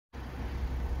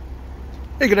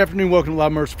Hey, good afternoon. Welcome to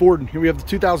Loudmouth Ford. Here we have the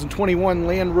 2021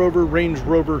 Land Rover Range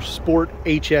Rover Sport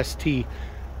HST.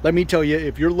 Let me tell you,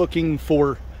 if you're looking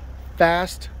for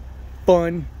fast,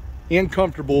 fun, and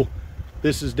comfortable,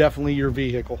 this is definitely your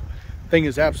vehicle. Thing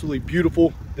is absolutely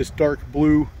beautiful. This dark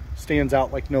blue stands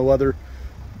out like no other.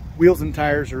 Wheels and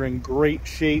tires are in great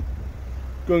shape.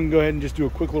 Go ahead and just do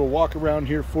a quick little walk around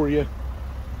here for you.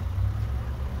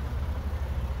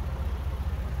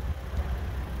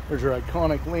 There's your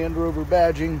iconic Land Rover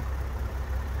badging.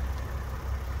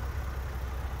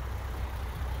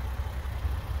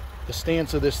 The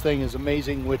stance of this thing is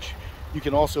amazing, which you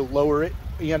can also lower it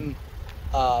and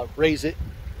raise it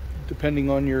depending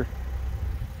on your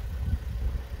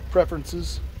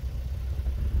preferences.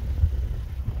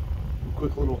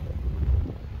 Quick little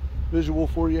visual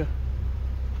for you. It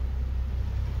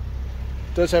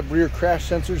does have rear crash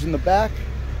sensors in the back,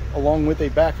 along with a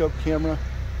backup camera,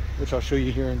 which I'll show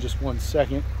you here in just one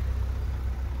second.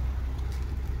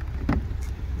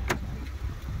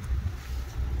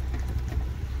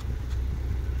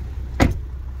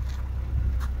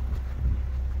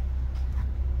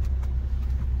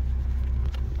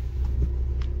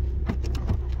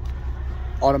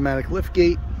 Automatic lift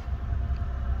gate.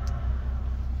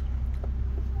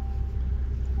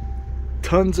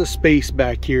 Tons of space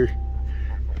back here.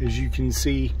 As you can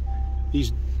see,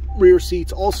 these rear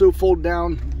seats also fold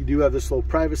down. You do have this little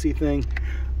privacy thing,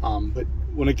 but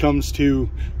when it comes to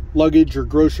luggage or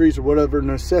groceries or whatever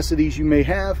necessities you may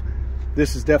have,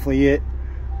 this is definitely it.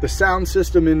 The sound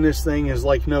system in this thing is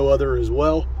like no other as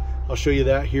well. I'll show you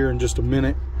that here in just a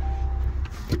minute.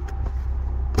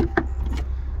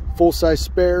 Full-size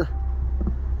spare.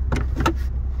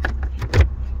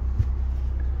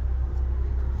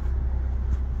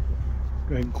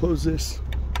 Go ahead and close this.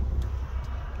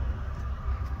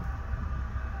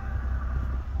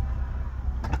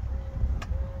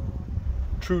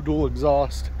 True dual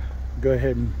exhaust. Go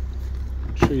ahead and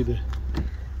show you the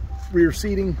rear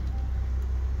seating.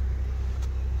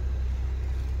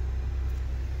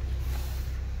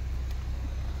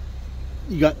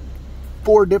 You got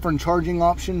 4 different charging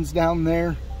options down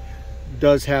there.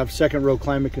 Does have second row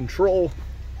climate control.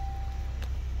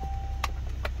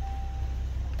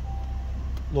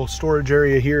 Little storage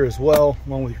area here as well,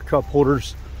 along with your cup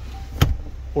holders,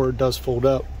 or it does fold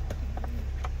up.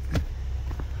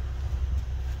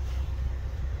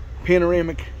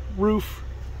 Panoramic roof.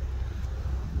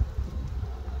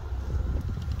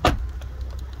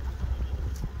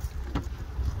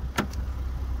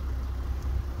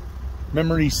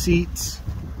 Memory seats.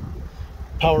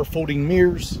 Power folding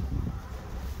mirrors.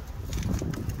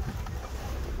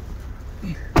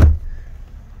 As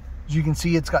you can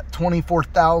see, it's got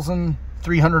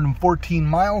 24,314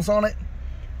 miles on it.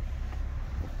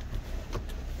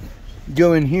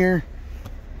 Go in here,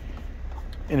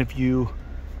 and if you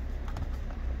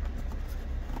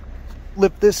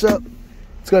lift this up,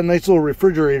 it's got a nice little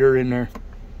refrigerator in there.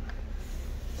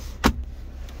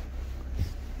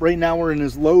 Right now we're in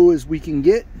as low as we can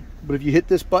get, but if you hit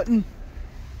this button,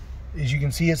 as you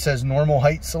can see, it says normal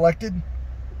height selected.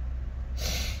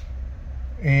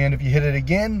 And if you hit it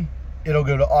again, it'll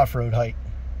go to off-road height.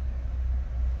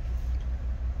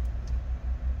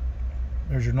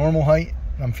 There's your normal height.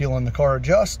 I'm feeling the car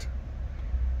adjust.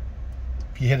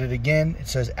 If you hit it again, it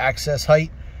says access height,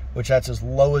 which that's as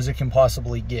low as it can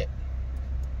possibly get.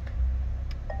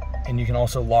 And you can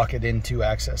also lock it into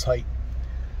access height.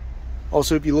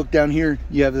 Also, if you look down here,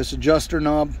 you have this adjuster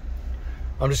knob.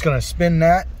 I'm just going to spin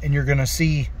that, and you're going to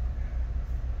see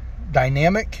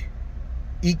dynamic,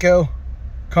 eco,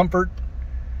 comfort,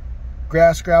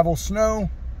 grass, gravel, snow,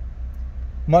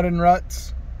 mud and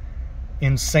ruts,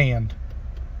 and sand.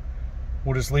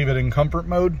 We'll just leave it in comfort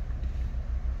mode.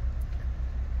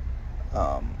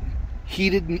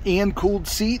 Heated and cooled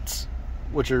seats,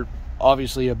 which are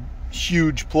obviously a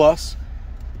huge plus.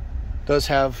 Does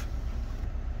have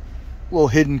little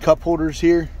hidden cup holders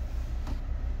here.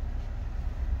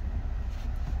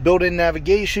 Built-in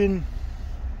navigation.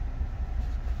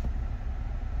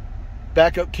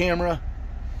 Backup camera.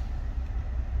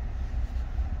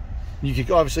 You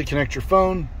can obviously connect your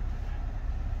phone.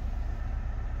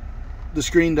 The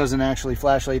screen doesn't actually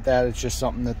flash like that. It's just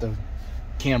something that the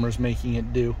camera's making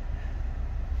it do.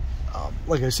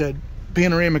 Like I said,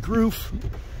 panoramic roof.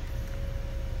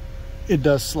 It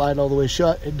does slide all the way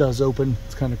shut. It does open.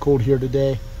 It's kind of cold here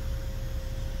today.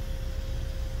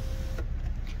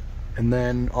 And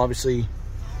then obviously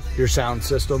your sound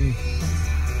system.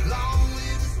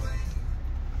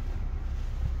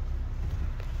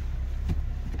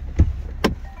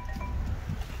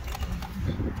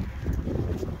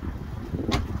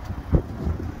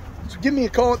 So give me a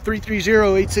call at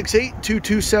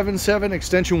 330-868-2277,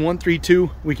 extension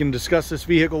 132. We can discuss this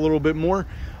vehicle a little bit more.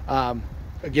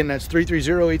 Again, that's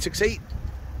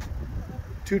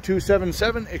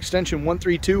 330-868-2277, extension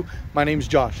 132. My name's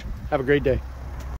Josh. Have a great day.